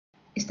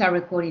start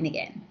recording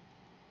again.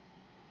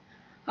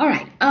 All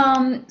right,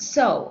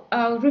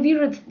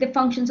 review the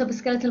functions of a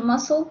skeletal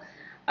muscle.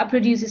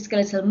 Produce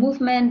skeletal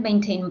movement,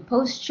 maintain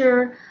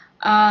posture,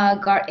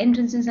 guard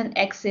entrances and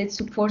exits,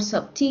 support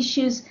soft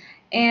tissues,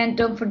 and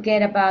don't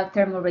forget about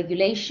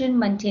thermoregulation,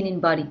 maintaining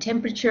body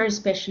temperature,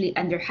 especially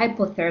under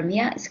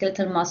hypothermia.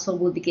 Skeletal muscle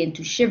will begin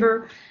to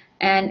shiver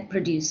and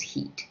produce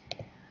heat.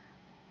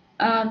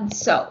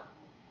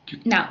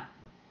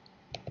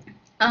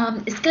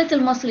 Skeletal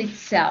muscle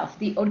itself,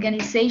 the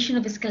organization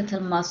of a skeletal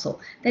muscle,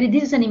 that it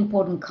is an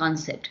important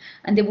concept,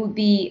 and that will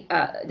be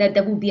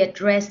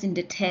addressed in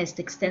the test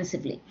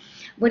extensively.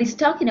 What it's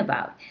talking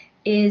about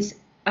is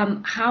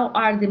how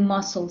are the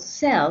muscle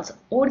cells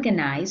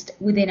organized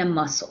within a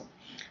muscle.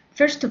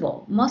 First of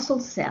all, muscle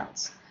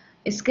cells,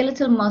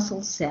 skeletal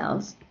muscle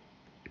cells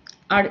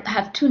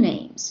have two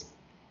names.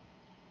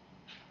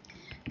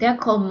 They are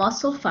called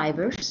muscle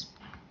fibers.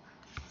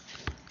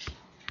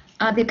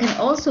 They can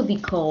also be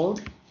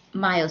called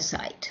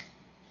myocyte.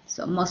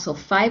 So muscle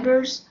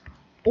fibers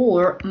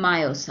or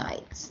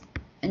myocytes.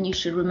 And you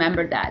should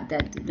remember that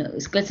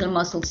skeletal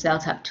muscle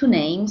cells have two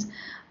names.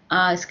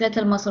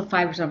 Skeletal muscle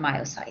fibers or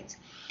myocytes.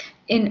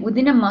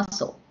 Within a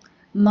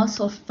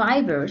muscle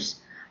fibers,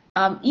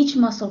 each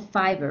muscle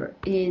fiber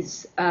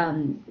is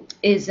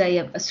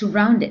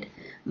surrounded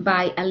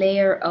by a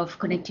layer of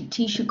connective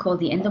tissue called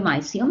the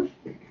endomysium.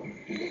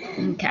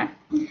 Okay.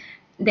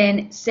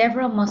 Then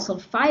several muscle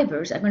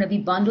fibers are going to be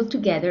bundled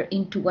together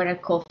into what are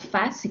called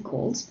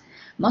fascicles,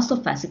 muscle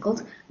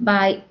fascicles,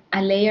 by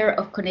a layer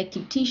of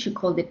connective tissue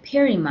called the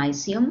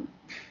perimysium.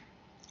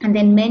 And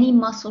then many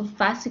muscle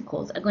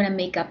fascicles are going to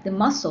make up the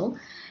muscle,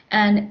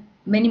 and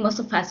many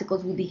muscle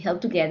fascicles will be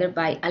held together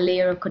by a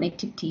layer of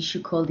connective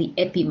tissue called the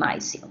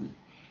epimysium.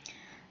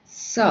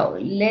 So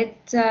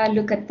let's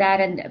look at that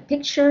in a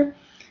picture.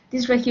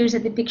 This right here is a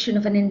depiction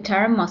of an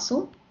entire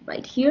muscle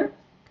right here.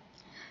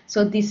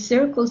 So these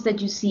circles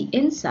that you see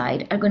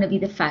inside are going to be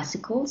the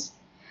fascicles,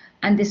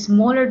 and the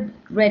smaller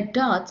red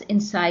dots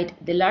inside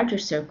the larger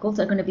circles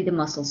are going to be the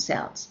muscle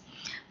cells.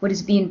 What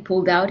is being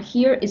pulled out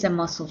here is a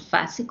muscle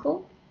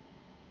fascicle,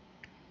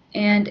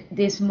 and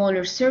the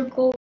smaller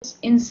circles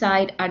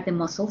inside are the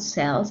muscle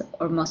cells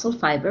or muscle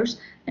fibers,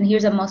 and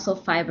here's a muscle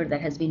fiber that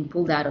has been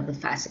pulled out of the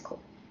fascicle.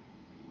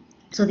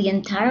 So the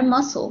entire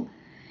muscle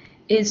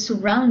is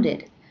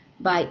surrounded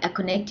by a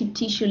connective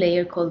tissue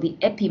layer called the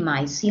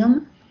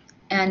epimysium,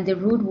 and the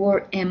root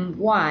word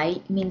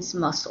my means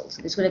muscle.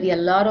 So there's going to be a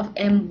lot of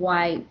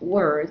my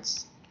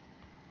words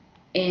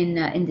in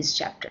this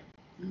chapter.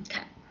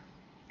 Okay.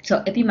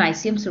 So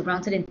epimysium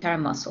surrounds an entire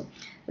muscle.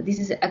 So this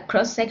is a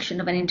cross section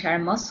of an entire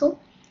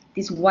muscle.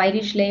 This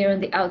whitish layer on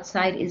the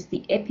outside is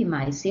the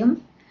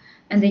epimysium,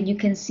 and then you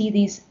can see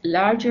these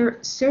larger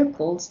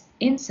circles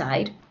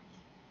inside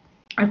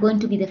are going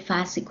to be the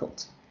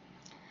fascicles.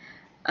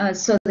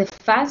 So the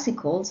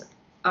fascicles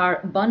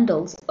are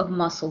bundles of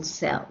muscle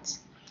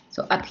cells.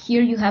 So up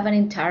here you have an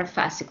entire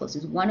fascicle. So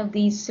it's one of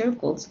these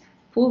circles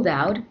pulled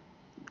out.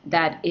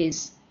 That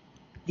is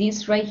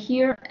this right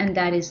here, and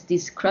that is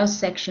this cross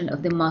section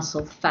of the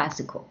muscle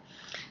fascicle,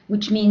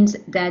 which means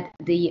that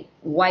the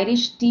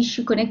whitish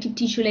tissue, connective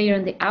tissue layer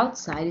on the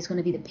outside is going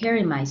to be the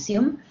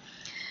perimysium,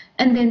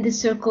 and then the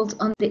circles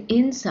on the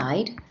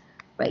inside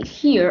right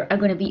here are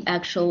going to be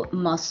actual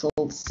muscle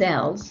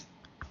cells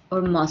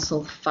or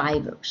muscle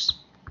fibers.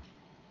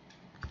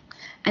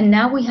 And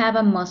now we have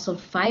a muscle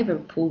fiber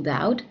pulled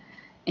out,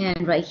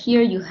 and right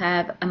here you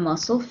have a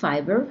muscle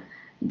fiber.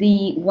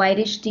 The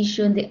whitish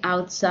tissue on the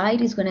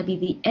outside is going to be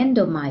the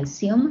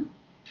endomysium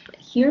right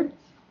here,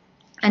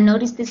 and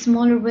notice the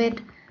smaller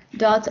red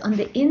dots on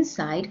the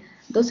inside.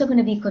 Those are going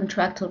to be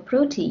contractile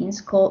proteins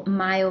called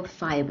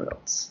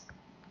myofibrils.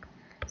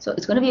 So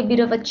it's going to be a bit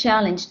of a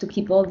challenge to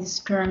keep all these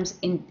terms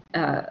in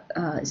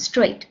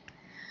straight.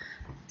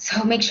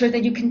 So make sure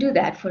that you can do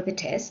that for the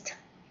test.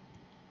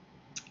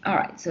 All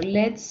right, so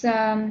let's,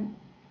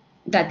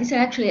 this is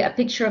actually a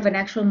picture of an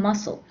actual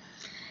muscle.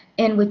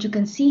 And what you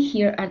can see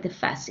here are the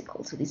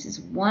fascicles. So this is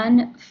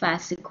one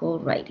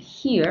fascicle right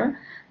here.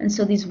 And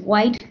so this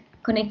white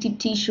connective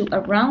tissue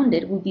around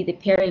it will be the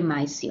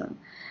perimysium.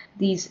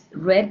 These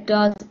red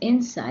dots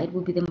inside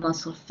will be the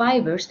muscle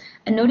fibers.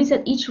 And notice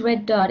that each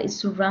red dot is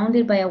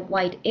surrounded by a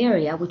white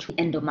area, which is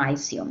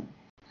endomysium.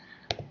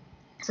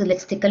 So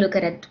let's take a look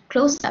at a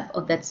close-up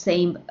of that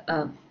same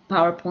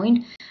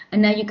PowerPoint.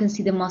 And now you can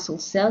see the muscle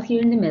cell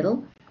here in the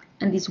middle,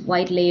 and this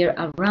white layer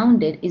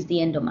around it is the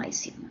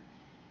endomysium.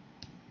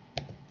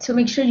 So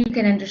make sure you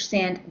can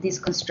understand this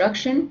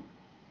construction.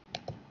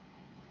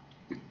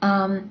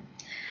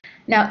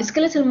 Now,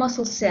 skeletal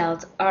muscle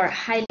cells are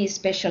highly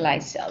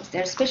specialized cells.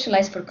 They're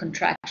specialized for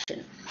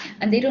contraction,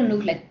 and they don't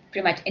look like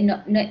pretty much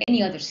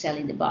any other cell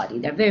in the body.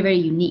 They're very, very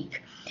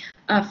unique.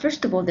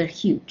 First of all, they're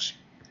huge.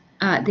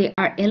 They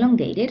are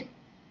elongated,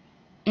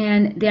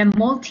 and they are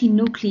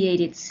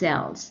multinucleated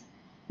cells,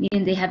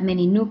 meaning they have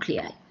many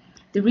nuclei.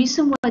 The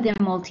reason why they're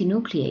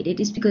multinucleated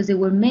is because they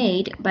were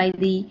made by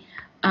the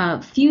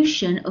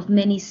fusion of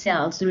many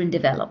cells during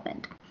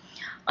development.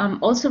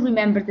 Also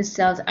remember, the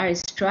cells are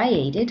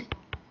striated,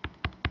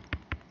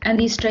 And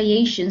the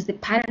striations, the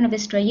pattern of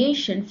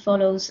striation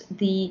follows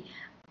the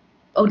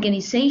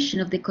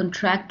organization of the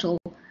contractile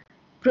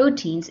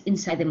proteins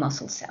inside the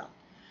muscle cell.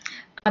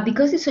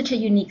 Because it's such a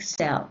unique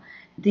cell,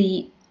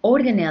 the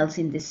organelles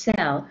in the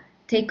cell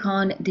take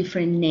on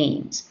different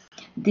names.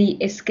 The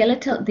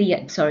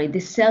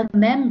cell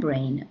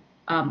membrane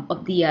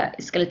of the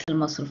skeletal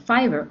muscle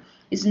fiber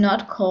is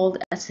not called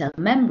a cell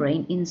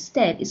membrane.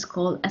 Instead, it's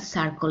called a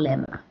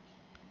sarcolemma.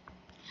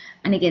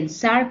 And again,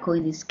 sarco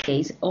in this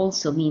case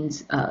also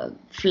means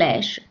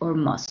flesh or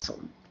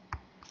muscle.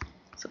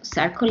 So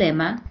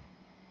sarcolemma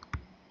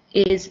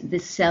is the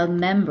cell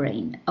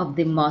membrane of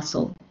the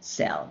muscle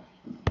cell.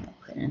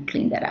 And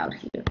clean that out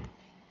here.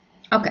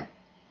 Okay.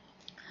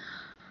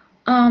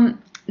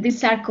 The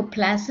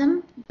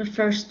sarcoplasm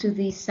refers to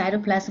the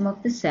cytoplasm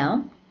of the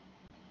cell.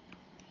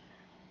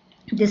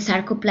 The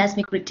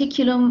sarcoplasmic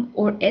reticulum,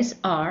 or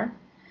SR,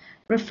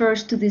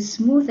 refers to the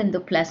smooth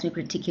endoplasmic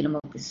reticulum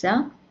of the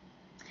cell.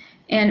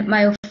 And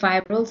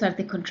myofibrils are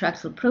the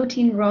contractile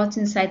protein rods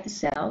inside the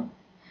cell.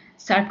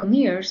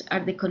 Sarcomeres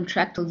are the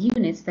contractile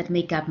units that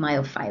make up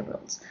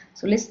myofibrils.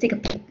 So let's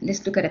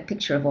look at a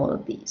picture of all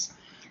of these.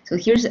 So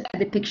here's a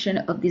depiction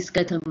of the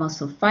skeletal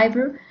muscle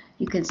fiber.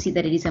 You can see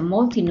that it is a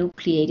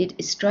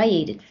multinucleated,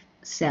 striated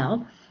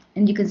cell.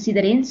 And you can see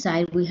that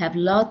inside we have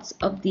lots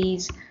of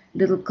these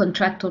little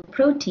contractile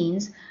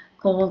proteins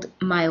called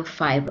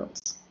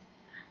myofibrils.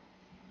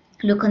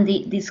 Look on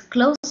this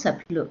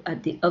close-up look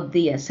at of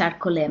the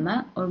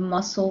sarcolemma or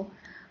muscle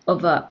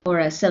or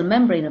a cell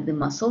membrane of the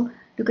muscle.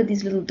 Look at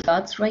these little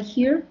dots right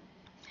here.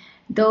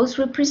 Those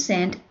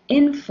represent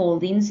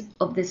infoldings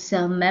of the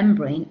cell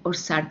membrane or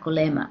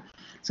sarcolemma.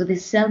 So the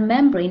cell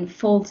membrane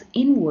folds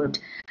inward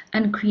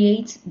and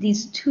creates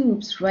these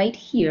tubes right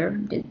here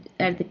that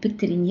are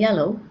depicted in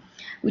yellow,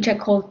 which are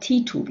called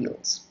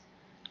T-tubules.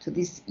 So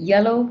these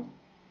yellow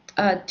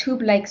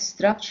tube-like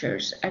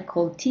structures are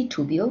called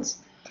T-tubules.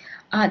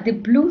 The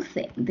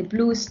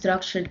blue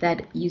structure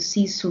that you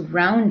see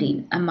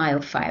surrounding a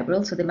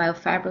myofibril, so the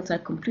myofibrils are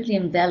completely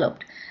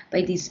enveloped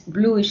by this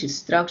bluish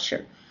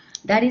structure.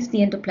 That is the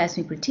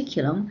endoplasmic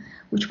reticulum,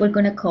 which we're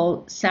going to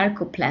call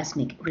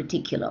sarcoplasmic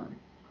reticulum.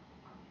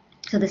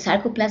 So the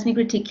sarcoplasmic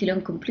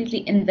reticulum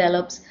completely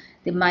envelops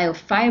the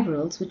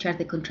myofibrils, which are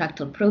the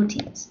contractile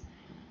proteins.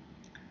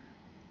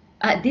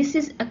 This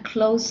is a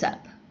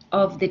close-up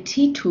of the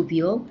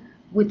T-tubule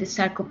with the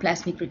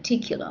sarcoplasmic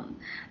reticulum.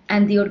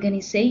 And the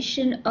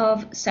organization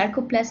of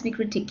sarcoplasmic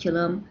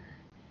reticulum,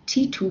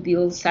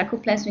 T-tubule,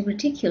 sarcoplasmic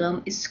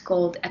reticulum is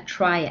called a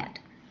triad.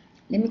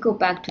 Let me go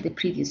back to the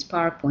previous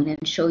PowerPoint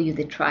and show you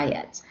the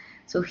triads.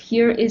 So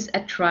here is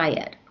a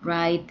triad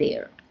right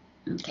there.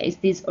 Okay, it's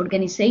this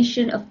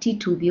organization of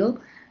T-tubule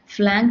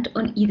flanked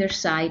on either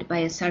side by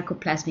a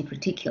sarcoplasmic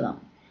reticulum.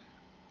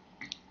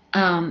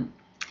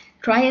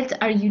 Triads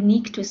are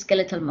unique to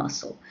skeletal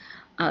muscle.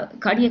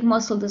 Cardiac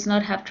muscle does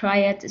not have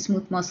triads,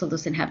 smooth muscle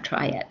doesn't have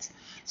triads.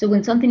 So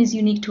when something is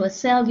unique to a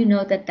cell, you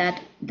know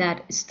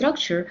that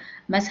structure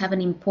must have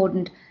an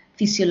important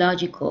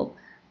physiological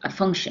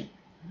function.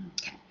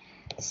 Okay.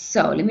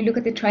 So let me look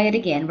at the triad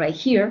again right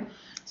here.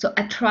 So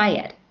a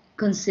triad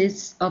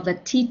consists of a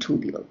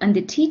T-tubule, and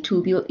the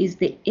T-tubule is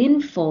the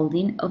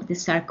infolding of the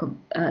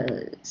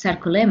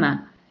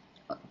sarcolemma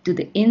to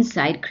the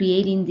inside,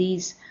 creating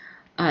these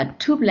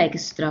tube-like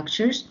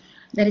structures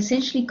that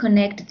essentially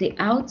connect the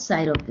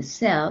outside of the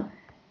cell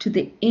to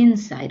the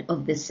inside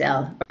of the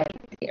cell right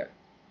here.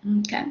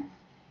 Okay,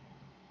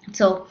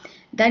 so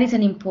that is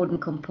an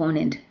important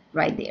component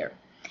right there.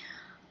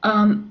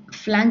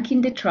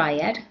 Flanking the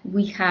triad,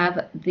 we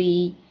have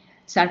the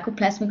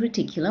sarcoplasmic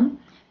reticulum,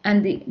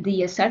 and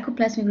the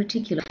sarcoplasmic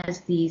reticulum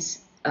has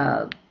these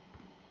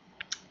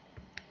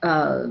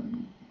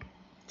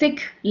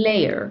thick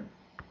layer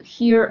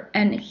here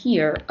and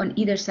here on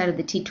either side of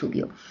the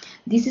T-tubule.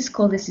 This is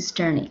called the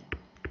cisternae.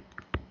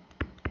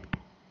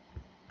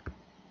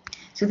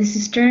 So the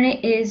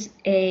cisternae is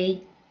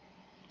a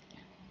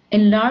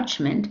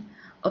enlargement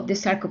of the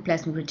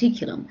sarcoplasmic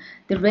reticulum.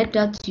 The red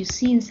dots you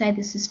see inside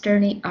the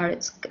cisternae are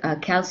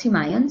calcium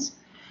ions.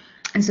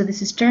 And so the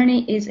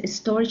cisternae is a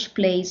storage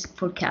place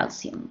for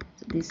calcium.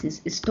 So this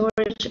is a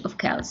storage of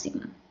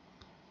calcium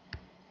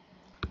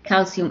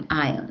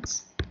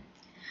ions.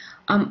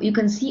 You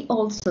can see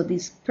also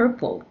these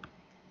purple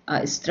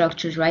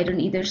structures right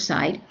on either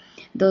side.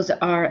 Those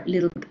are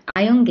little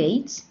ion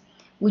gates,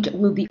 which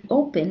will be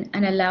open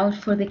and allow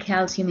for the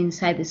calcium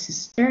inside the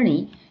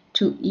cisternae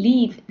to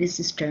leave the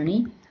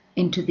cisternae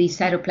into the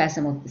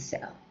cytoplasm of the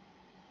cell.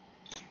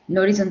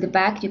 Notice on the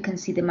back you can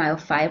see the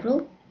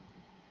myofibril.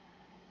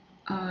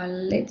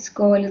 Let's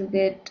go a little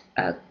bit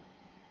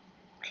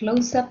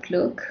close-up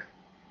look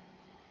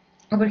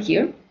over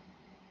here.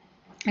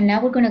 And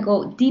now we're going to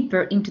go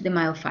deeper into the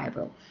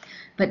myofibril.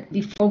 But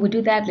before we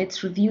do that,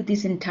 let's review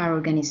this entire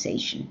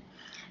organization.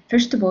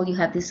 First of all, you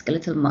have the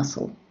skeletal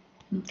muscle.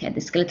 Okay,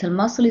 the skeletal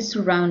muscle is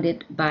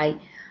surrounded by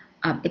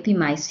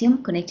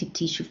epimysium, connective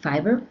tissue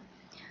fiber,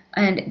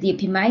 and the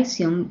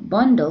epimysium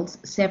bundles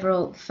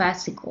several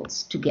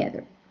fascicles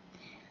together.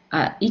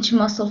 Each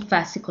muscle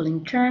fascicle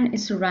in turn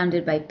is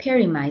surrounded by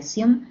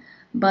perimysium,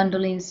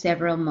 bundling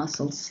several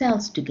muscle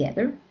cells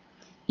together.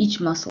 Each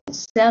muscle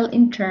cell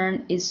in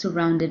turn is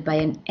surrounded by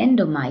an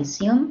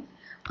endomysium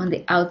on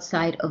the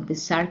outside of the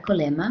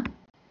sarcolemma.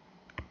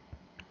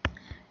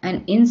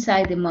 And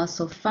inside the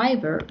muscle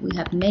fiber, we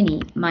have many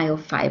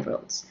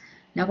myofibrils.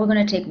 Now we're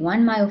going to take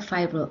one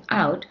myofibril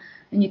out,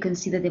 and you can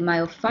see that the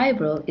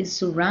myofibril is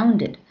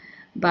surrounded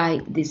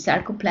by the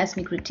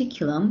sarcoplasmic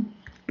reticulum,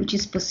 which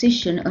is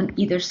positioned on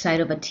either side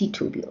of a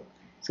T-tubule.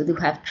 So they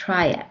have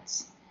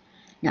triads.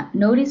 Now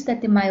notice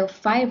that the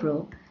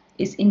myofibril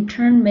is in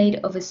turn made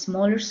of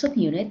smaller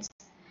subunits.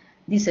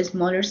 These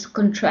smaller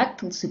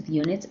contractile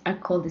subunits are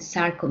called the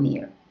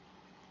sarcomere.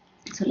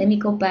 So let me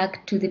go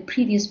back to the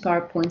previous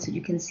PowerPoint so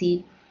you can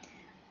see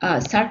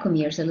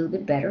sarcomeres a little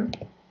bit better.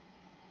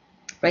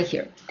 Right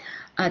here.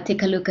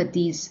 Take a look at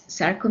these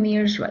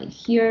sarcomeres. Right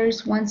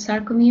here's one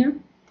sarcomere.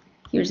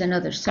 Here's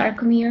another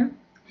sarcomere.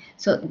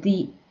 So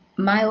the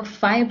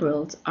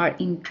myofibrils are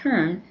in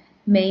turn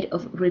made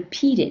of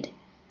repeated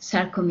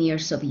sarcomere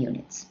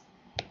subunits.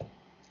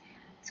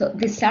 So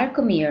the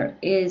sarcomere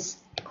is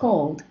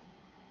called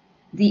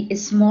the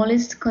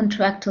smallest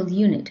contractile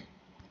unit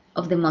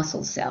of the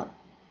muscle cell.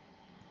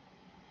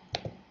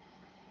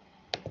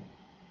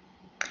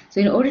 So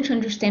in order to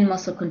understand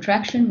muscle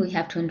contraction, we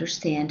have to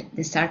understand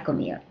the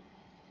sarcomere.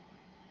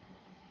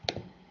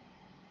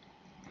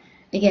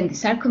 Again, the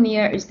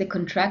sarcomere is the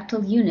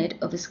contractile unit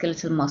of a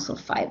skeletal muscle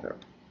fiber.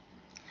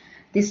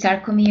 The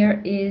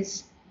sarcomere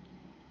is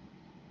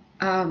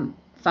found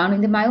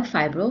in the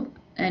myofibril,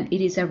 and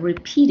it is a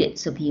repeated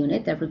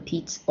subunit that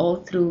repeats all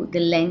through the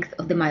length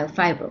of the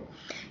myofibril.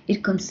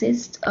 It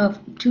consists of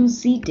two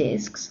Z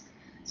discs.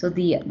 So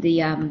the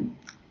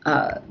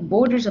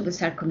borders of the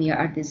sarcomere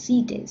are the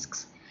Z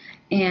discs.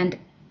 And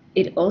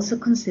it also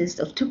consists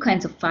of two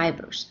kinds of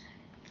fibers,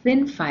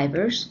 thin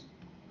fibers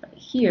right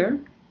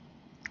here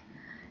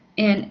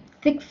and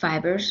thick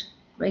fibers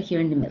right here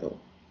in the middle.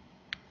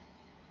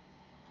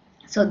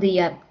 So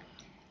the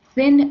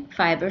thin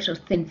fibers or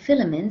thin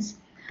filaments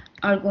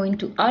are going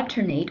to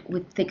alternate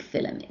with thick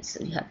filaments.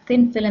 So you have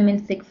thin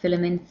filament,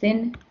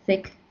 thin,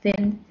 thick,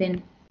 thin,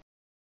 thin,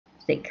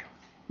 thick.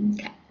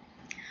 Okay.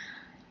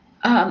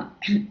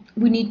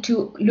 We need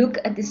to look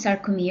at the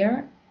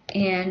sarcomere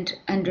and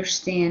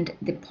understand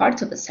the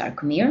parts of a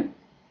sarcomere.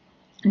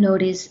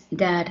 Notice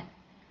that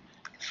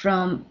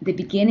from the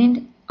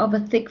beginning of a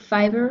thick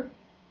fiber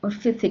or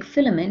thick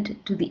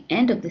filament to the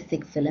end of the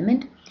thick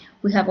filament,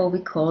 we have what we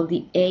call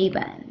the A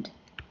band.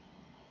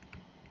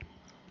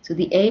 So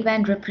the A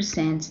band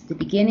represents the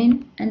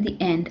beginning and the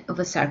end of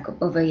a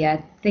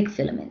thick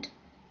filament.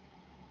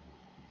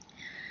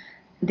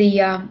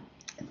 The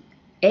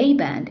A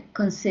band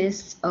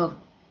consists of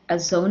a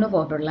zone of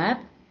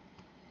overlap,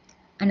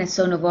 and a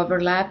zone of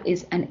overlap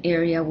is an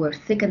area where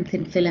thick and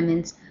thin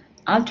filaments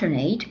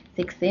alternate,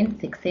 thick, thin,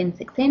 thick, thin,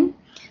 thick, thin.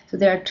 So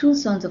there are two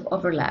zones of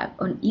overlap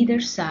on either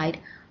side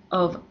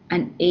of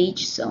an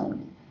H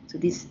zone. So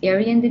this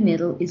area in the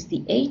middle is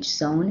the H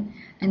zone,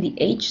 and the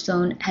H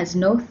zone has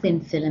no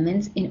thin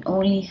filaments, it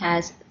only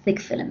has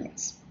thick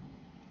filaments.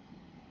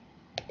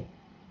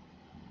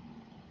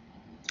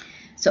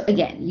 So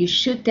again, you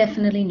should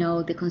definitely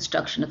know the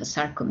construction of a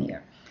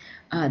sarcomere.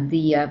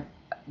 The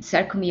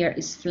sarcomere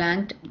is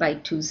flanked by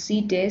two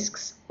C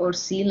discs or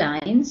C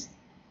lines.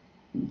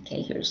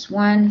 Okay, here's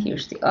one,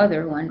 here's the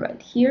other one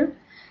right here.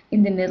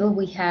 In the middle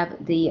we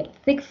have the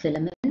thick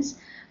filaments,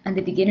 and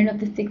the beginning of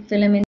the thick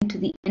filament to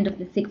the end of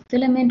the thick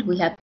filament we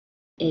have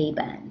A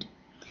band.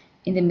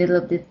 In the middle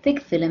of the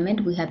thick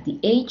filament we have the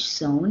H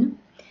zone,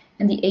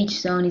 and the H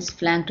zone is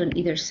flanked on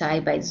either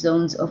side by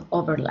zones of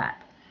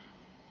overlap,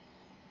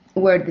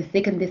 where the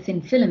thick and the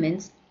thin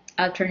filaments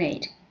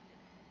alternate.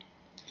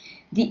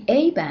 The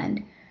A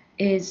band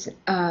is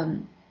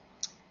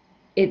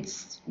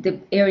it's the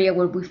area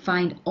where we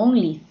find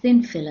only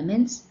thin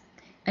filaments,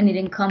 and it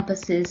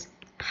encompasses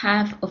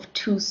half of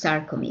two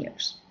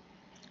sarcomeres.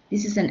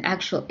 This is an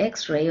actual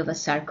X-ray of a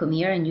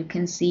sarcomere, and you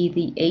can see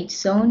the H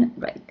zone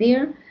right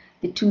there,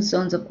 the two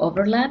zones of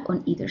overlap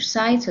on either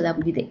side, so that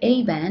would be the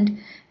A band,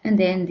 and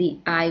then the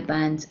I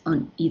bands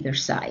on either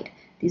side.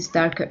 These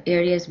darker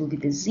areas will be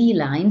the Z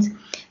lines,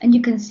 and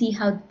you can see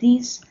how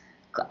these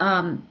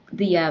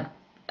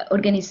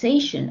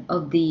organization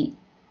of the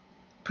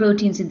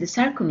proteins in the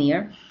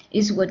sarcomere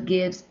is what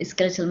gives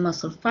skeletal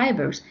muscle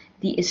fibers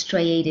the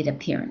striated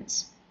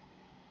appearance.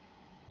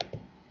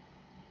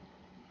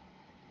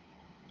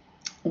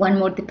 One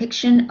more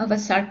depiction of a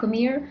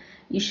sarcomere.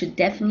 You should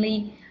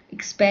definitely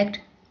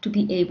expect to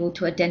be able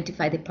to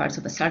identify the parts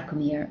of a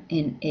sarcomere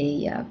in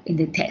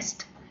the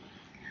test.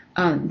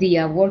 The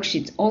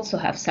worksheets also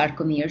have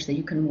sarcomeres that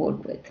you can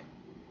work with.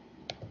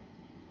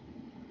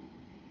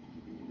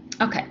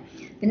 Okay,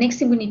 the next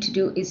thing we need to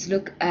do is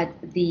look at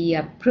the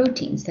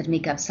proteins that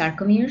make up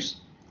sarcomeres.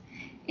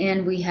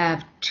 And we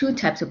have two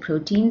types of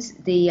proteins,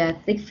 the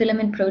thick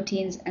filament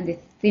proteins and the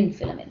thin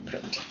filament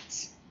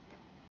proteins.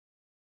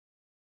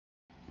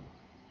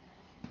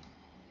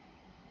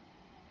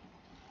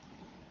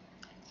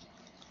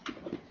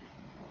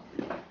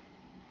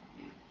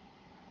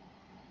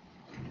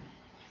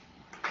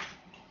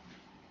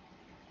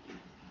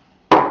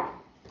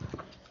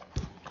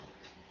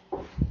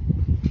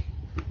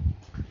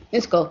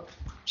 Let's go.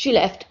 She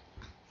left.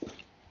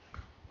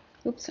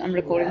 Oops, I'm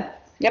recording.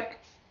 Yep.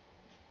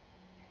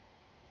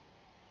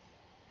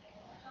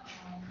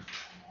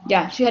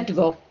 Yeah, she had to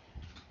go.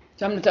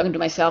 So I'm not talking to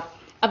myself.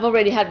 I've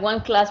already had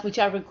one class which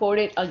I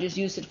recorded. I'll just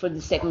use it for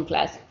the second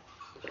class.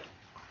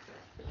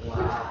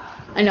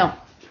 I know.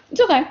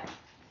 It's okay.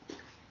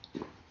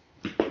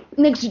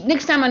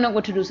 Next time I know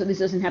what to do so this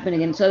doesn't happen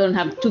again, so I don't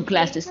have two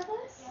classes.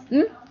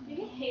 Hmm? You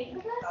get paid for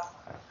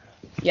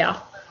this? Yeah.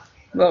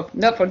 Well,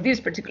 not for this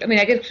particular. I mean,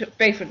 I get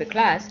paid for the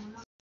class.